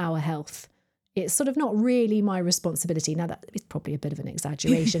after our health. It's sort of not really my responsibility. Now, that is probably a bit of an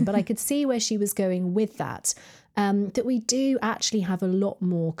exaggeration, but I could see where she was going with that, that we do actually have a lot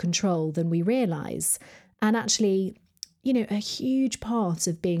more control than we realise. And actually, you know, a huge part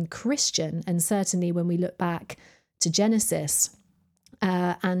of being Christian, and certainly when we look back to Genesis,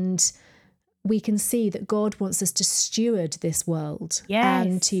 and we can see that God wants us to steward this world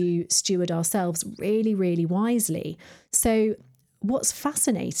and to steward ourselves really, really wisely. So what's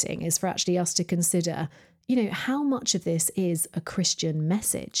fascinating is for actually us to consider, you know, how much of this is a Christian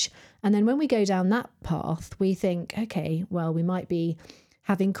message. And then when we go down that path, we think, okay, well, we might be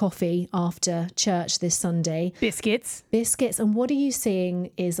having coffee after church this Sunday. Biscuits. And what are you seeing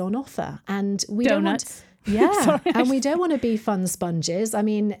is on offer? And we Donuts. And we don't want to be fun sponges. I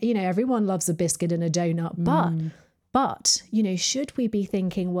mean, you know, everyone loves a biscuit and a donut, but, you know, should we be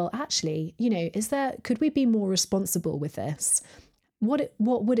thinking, well, actually, you know, could we be more responsible with this? What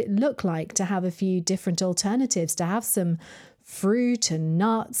would it look like to have a few different alternatives, to have some fruit and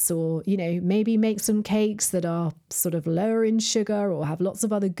nuts, or, you know, maybe make some cakes that are sort of lower in sugar or have lots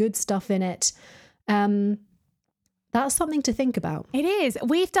of other good stuff in it? That's something to think about. It is.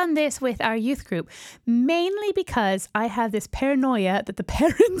 We've done this with our youth group, mainly because I have this paranoia that the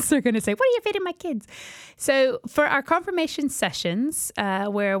parents are going to say, what are you feeding my kids? So for our confirmation sessions,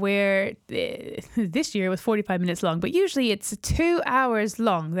 where we're, this year was 45 minutes long, but usually it's 2 hours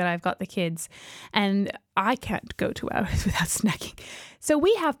long that I've got the kids, and I can't go 2 hours without snacking. So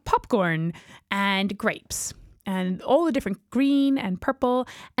we have popcorn and grapes and all the different green and purple,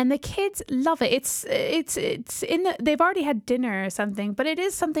 and the kids love it. It's in the, they've already had dinner or something, but it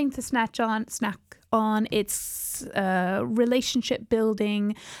is something to snack on. It's relationship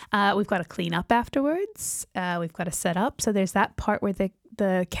building. We've got to clean up afterwards. We've got to set up. So there's that part where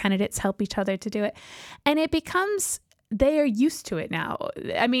the candidates help each other to do it, and it becomes, they are used to it now.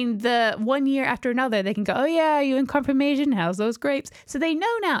 I mean, the 1 year after another, they can go, oh yeah, are you in confirmation? How's those grapes? So they know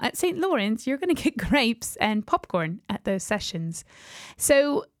now at St. Lawrence, you're going to get grapes and popcorn at those sessions.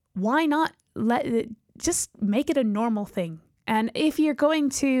 So why not just make it a normal thing? And if you're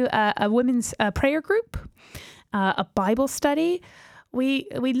going to a women's prayer group, a Bible study, we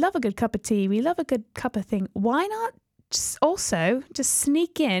love a good cup of tea. We love a good cup of thing. Why not just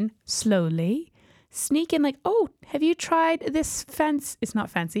sneak in slowly? Sneak in like, oh, have you tried this fancy? It's not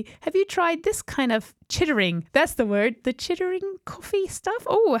fancy. Have you tried this kind of chittering? That's the word. The chittering coffee stuff.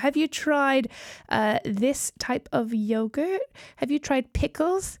 Oh, have you tried this type of yogurt? Have you tried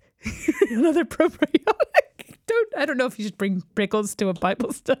pickles? Another probiotic. I don't know if you should bring pickles to a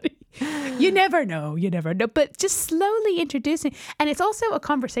Bible study. You never know. But just slowly introducing. And it's also a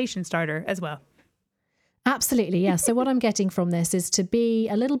conversation starter as well. Absolutely, yeah. So what I'm getting from this is to be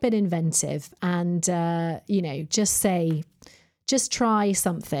a little bit inventive and, you know, just try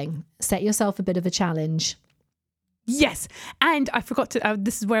something. Set yourself a bit of a challenge. Yes. And I forgot to,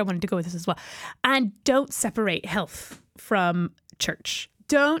 this is where I wanted to go with this as well. And don't separate health from church.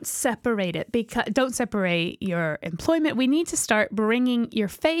 Don't separate it, because don't separate your employment. We need to start bringing your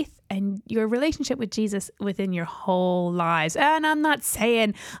faith and your relationship with Jesus within your whole lives. And I'm not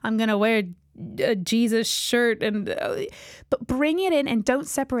saying I'm going to wear a Jesus shirt, but bring it in and don't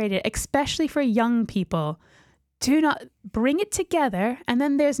separate it, especially for young people. Do not bring it together, and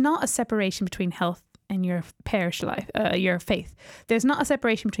then there's not a separation between health and your parish life, your faith. There's not a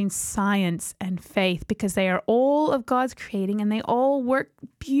separation between science and faith, because they are all of God's creating and they all work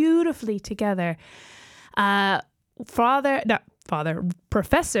beautifully together.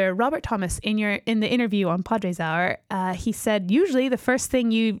 Professor Robert Thomas, in the interview on Padres Hour, he said, usually the first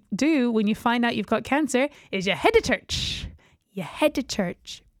thing you do when you find out you've got cancer is you head to church. You head to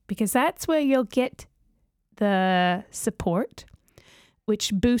church, because that's where you'll get the support,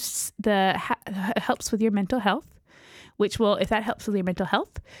 which boosts helps with your mental health, which will, if that helps with your mental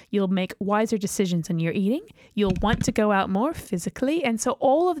health, you'll make wiser decisions in your eating. You'll want to go out more physically. And so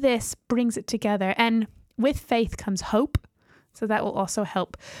all of this brings it together. And with faith comes hope. So that will also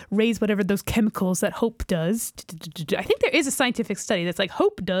help raise whatever those chemicals that hope does. I think there is a scientific study that's like,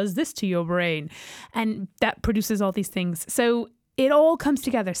 hope does this to your brain, and that produces all these things. So it all comes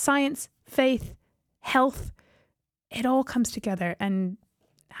together. Science, faith, health, it all comes together. And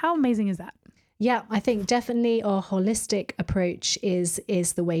how amazing is that? Yeah, I think definitely a holistic approach is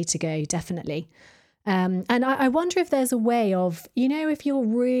the way to go, definitely. And I wonder if there's a way of, you know, if you're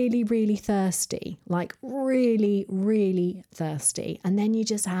really, really thirsty, like really, really thirsty, and then you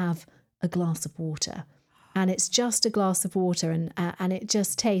just have a glass of water. and it's just a glass of water, and it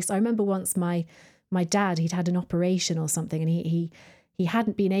just tastes. I remember once my dad, he'd had an operation or something, and he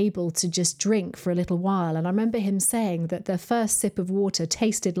hadn't been able to just drink for a little while. And I remember him saying that the first sip of water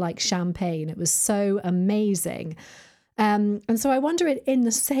tasted like champagne. It was so amazing. And so I wonder it in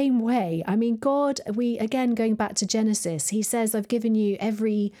the same way. I mean, God, again, going back to Genesis, he says, I've given you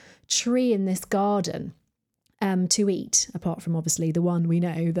every tree in this garden to eat, apart from obviously the one we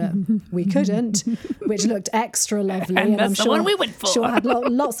know that we couldn't, which looked extra lovely, and that's I'm the sure one we went for. Sure had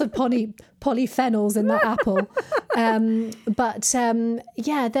lots of polyphenols in that apple.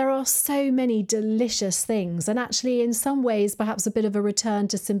 Yeah, there are so many delicious things, and actually, in some ways, perhaps a bit of a return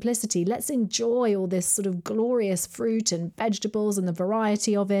to simplicity. Let's enjoy all this sort of glorious fruit and vegetables and the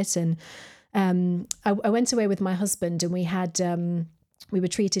variety of it. And I went away with my husband, and we had. We were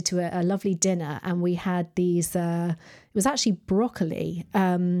treated to a lovely dinner, and we had these, it was actually broccoli,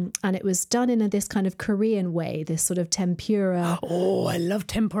 and it was done in this kind of Korean way, this sort of tempura. Oh, I love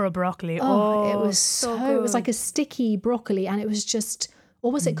tempura broccoli. It was so good. It was like a sticky broccoli, and it was just,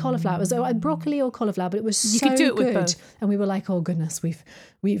 or was it cauliflower? It was broccoli or cauliflower, but it was so could do it with good. both. And we were like, oh goodness,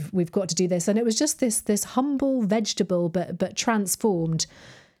 we've got to do this. And it was just this humble vegetable, but transformed.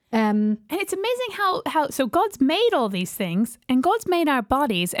 And it's amazing how so God's made all these things, and God's made our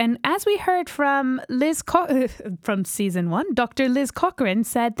bodies. And as we heard from from season 1, Dr. Liz Cochran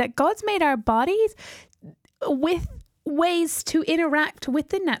said that God's made our bodies with ways to interact with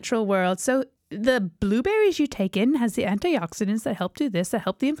the natural world. So the blueberries you take in has the antioxidants that help do this, that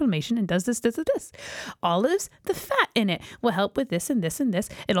help the inflammation, and does this. Olives, the fat in it will help with this and this and this.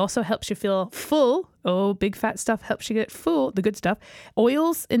 It also helps you feel full. Oh, big fat stuff helps you get full, the good stuff.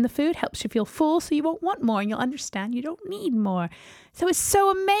 Oils in the food helps you feel full, so you won't want more, and you'll understand you don't need more. So it's so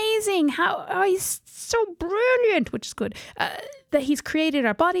amazing how he's so brilliant, which is good, that he's created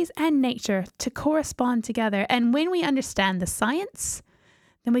our bodies and nature to correspond together. And when we understand the science,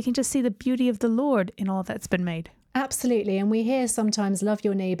 then we can just see the beauty of the Lord in all that's been made. Absolutely. And we hear sometimes love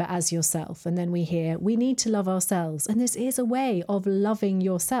your neighbour as yourself. And then we hear we need to love ourselves. And this is a way of loving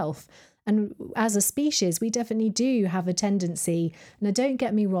yourself. And as a species, we definitely do have a tendency. Now, don't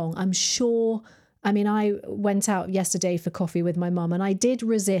get me wrong. I'm sure. I mean, I went out yesterday for coffee with my mum, and I did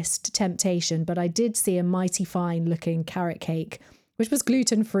resist temptation, but I did see a mighty fine looking carrot cake, which was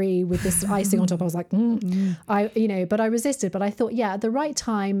gluten-free with this icing on top. I was like, but I resisted. But I thought, yeah, at the right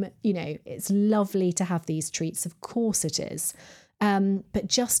time, it's lovely to have these treats. Of course it is. But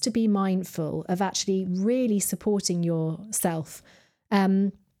just to be mindful of actually really supporting yourself.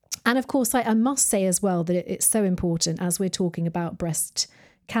 And of course, I must say as well that it's so important as we're talking about breast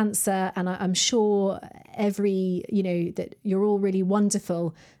cancer. And I'm sure that you're all really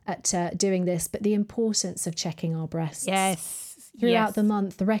wonderful at doing this, but the importance of checking our breasts. Yes. Throughout the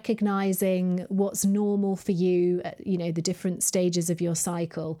month, recognizing what's normal for you, the different stages of your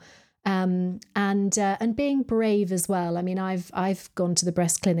cycle, and being brave as well. I mean, I've gone to the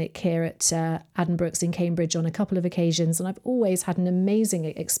breast clinic here at Addenbrooke's in Cambridge on a couple of occasions, and I've always had an amazing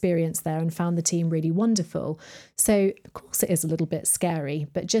experience there and found the team really wonderful. So, of course, it is a little bit scary,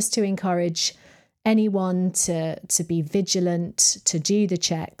 but just to encourage anyone to be vigilant, to do the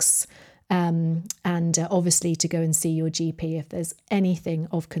checks. And obviously to go and see your GP if there's anything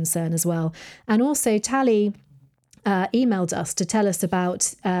of concern as well. And also Tally emailed us to tell us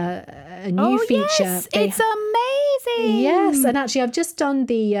about a new feature. Yes, it's amazing. Yes, and actually I've just done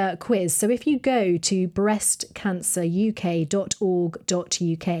the quiz. So if you go to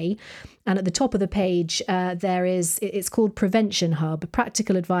breastcanceruk.org.uk, and at the top of the page it's called Prevention Hub,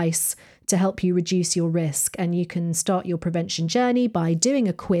 practical advice to help you reduce your risk. And you can start your prevention journey by doing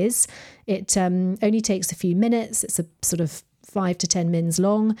a quiz. It only takes a few minutes. It's a sort of 5 to 10 mins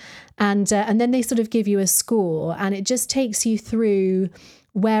long. And then they sort of give you a score, and it just takes you through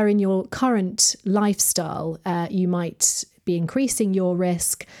where in your current lifestyle you might be increasing your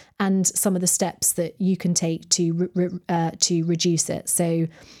risk and some of the steps that you can take to reduce it. So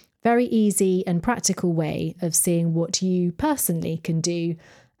very easy and practical way of seeing what you personally can do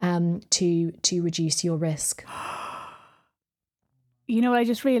to reduce your risk. You know what I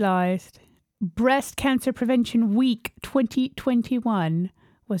just realised? Breast Cancer Prevention Week 2021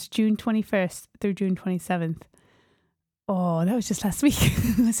 was June 21st through June 27th. Oh, that was just last week.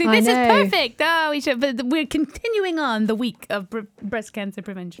 See, this is perfect. Oh, but we're continuing on the week of Breast Cancer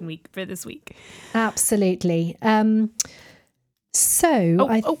Prevention Week for this week. Absolutely. All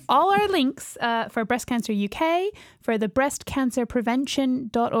our links for Breast Cancer UK, for the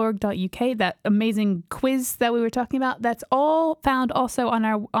breastcancerprevention.org.uk, that amazing quiz that we were talking about, that's all found also on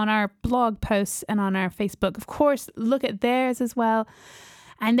our blog posts and on our Facebook. Of course, look at theirs as well.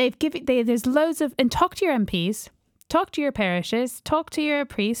 And there's loads of, and talk to your MPs, talk to your parishes, talk to your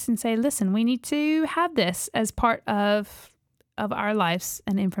priests and say, listen, we need to have this as part of our lives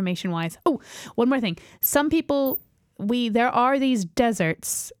and information wise. Oh, one more thing. Some people, there are these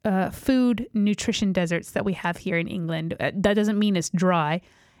deserts, food nutrition deserts that we have here in England. That doesn't mean it's dry.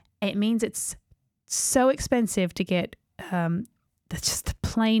 It means it's so expensive to get just the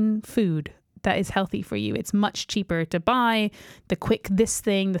plain food that is healthy for you. It's much cheaper to buy the quick the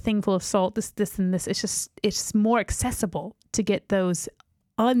thing full of salt, this and this. It's more accessible to get those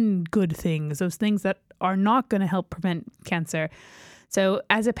ungood things, those things that are not going to help prevent cancer. So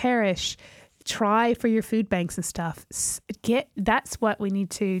as a parish, try for your food banks and stuff. That's what we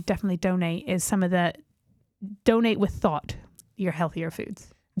need to definitely donate, is some of the donate with thought, your healthier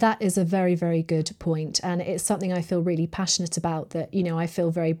foods. That is a very, very good point. And it's something I feel really passionate about, that, I feel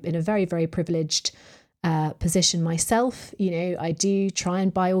in a very, very privileged position myself. I do try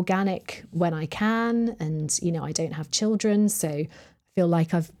and buy organic when I can. And, I don't have children. So I feel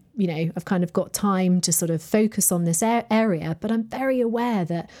like I've kind of got time to sort of focus on this area. But I'm very aware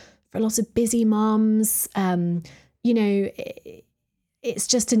that for a lot of busy mums, it's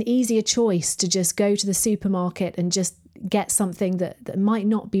just an easier choice to just go to the supermarket and just get something that might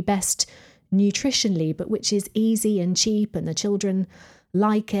not be best nutritionally, but which is easy and cheap and the children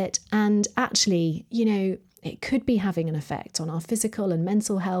like it. And actually, it could be having an effect on our physical and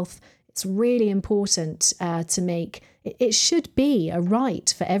mental health. It's really important to make, it should be a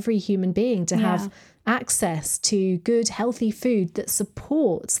right for every human being to have access to good, healthy food that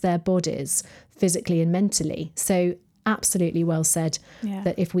supports their bodies physically and mentally. So absolutely well said,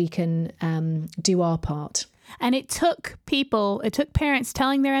 that if we can do our part. And it took parents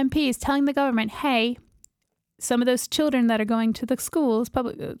telling their MPs, telling the government, hey, some of those children that are going to the schools,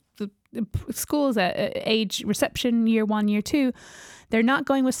 public schools at age reception, year 1, year 2, they're not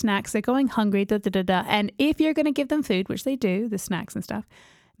going with snacks. They're going hungry, And if you're going to give them food, which they do, the snacks and stuff,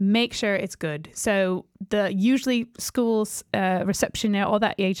 make sure it's good. So usually schools, reception, all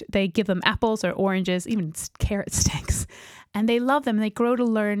that age, they give them apples or oranges, even carrot sticks. And they love them. They grow to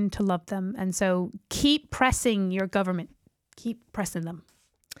learn to love them. And so keep pressing your government. Keep pressing them.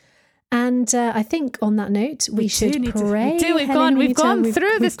 And I think on that note, we should pray. We've gone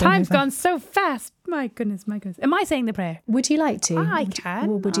through this. Time's gone so fast. My goodness. Am I saying the prayer? Would you like to? I can.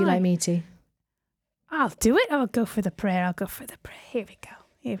 Or would you like me to? I'll do it. I'll go for the prayer. Here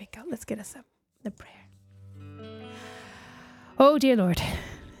we go. Let's get us up the prayer. Oh, dear Lord,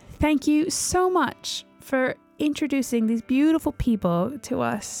 thank you so much for introducing these beautiful people to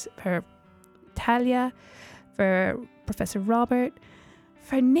us, for Talia, for Professor Robert,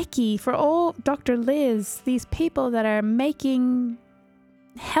 for Nikki, for all Dr. Liz, these people that are making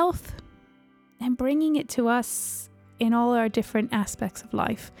health and bringing it to us in all our different aspects of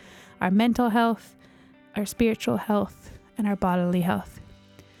life, our mental health, our spiritual health, and our bodily health.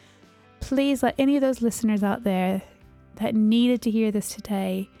 Please let any of those listeners out there that needed to hear this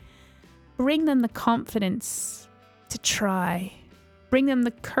today, bring them the confidence to try. Bring them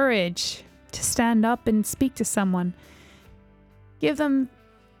the courage to stand up and speak to someone. Give them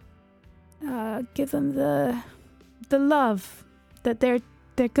the love that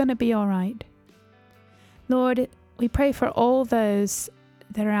they're going to be all right. Lord, we pray for all those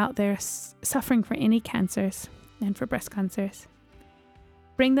that are out there suffering from any cancers and for breast cancers.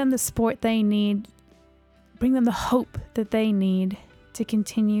 Bring them the support they need. Bring them the hope that they need to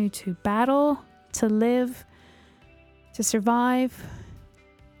continue to battle, to live, to survive,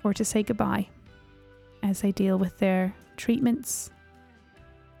 or to say goodbye as they deal with their treatments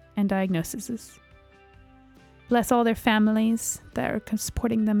and diagnoses. Bless all their families that are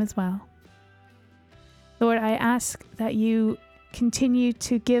supporting them as well. Lord, I ask that you continue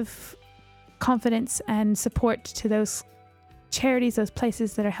to give confidence and support to those charities, those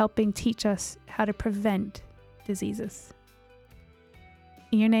places that are helping teach us how to prevent diseases.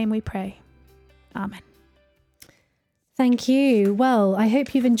 In your name we pray. Amen. Thank you. Well, I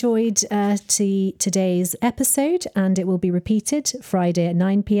hope you've enjoyed today's episode, and it will be repeated Friday at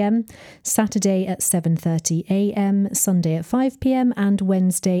 9 p.m, Saturday at 7:30 a.m, Sunday at 5 p.m, and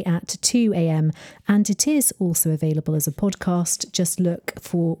Wednesday at 2 a.m. And it is also available as a podcast. Just look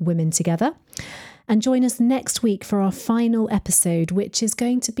for Women Together. And join us next week for our final episode, which is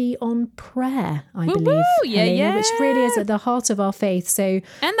going to be on prayer, I believe. Helena, which really is at the heart of our faith. And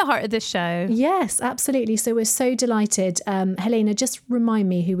the heart of this show. Yes, absolutely. So we're so delighted. Helena, just remind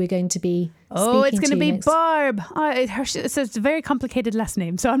me who we're going to be Oh, it's going to be next. Barb. It's a very complicated last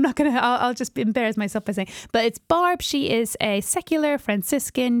name, so I'm not going to, I'll just embarrass myself by saying, but it's Barb. She is a secular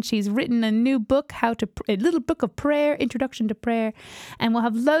Franciscan. She's written a new book, a little book of prayer, Introduction to Prayer, and we'll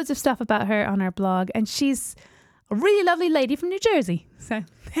have loads of stuff about her on our blog. And she's a really lovely lady from New Jersey. So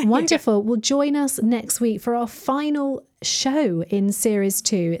wonderful. Well, join us next week for our final show in series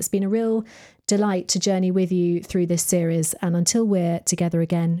 2. It's been a real delight to journey with you through this series. And until we're together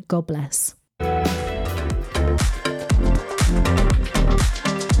again, God bless.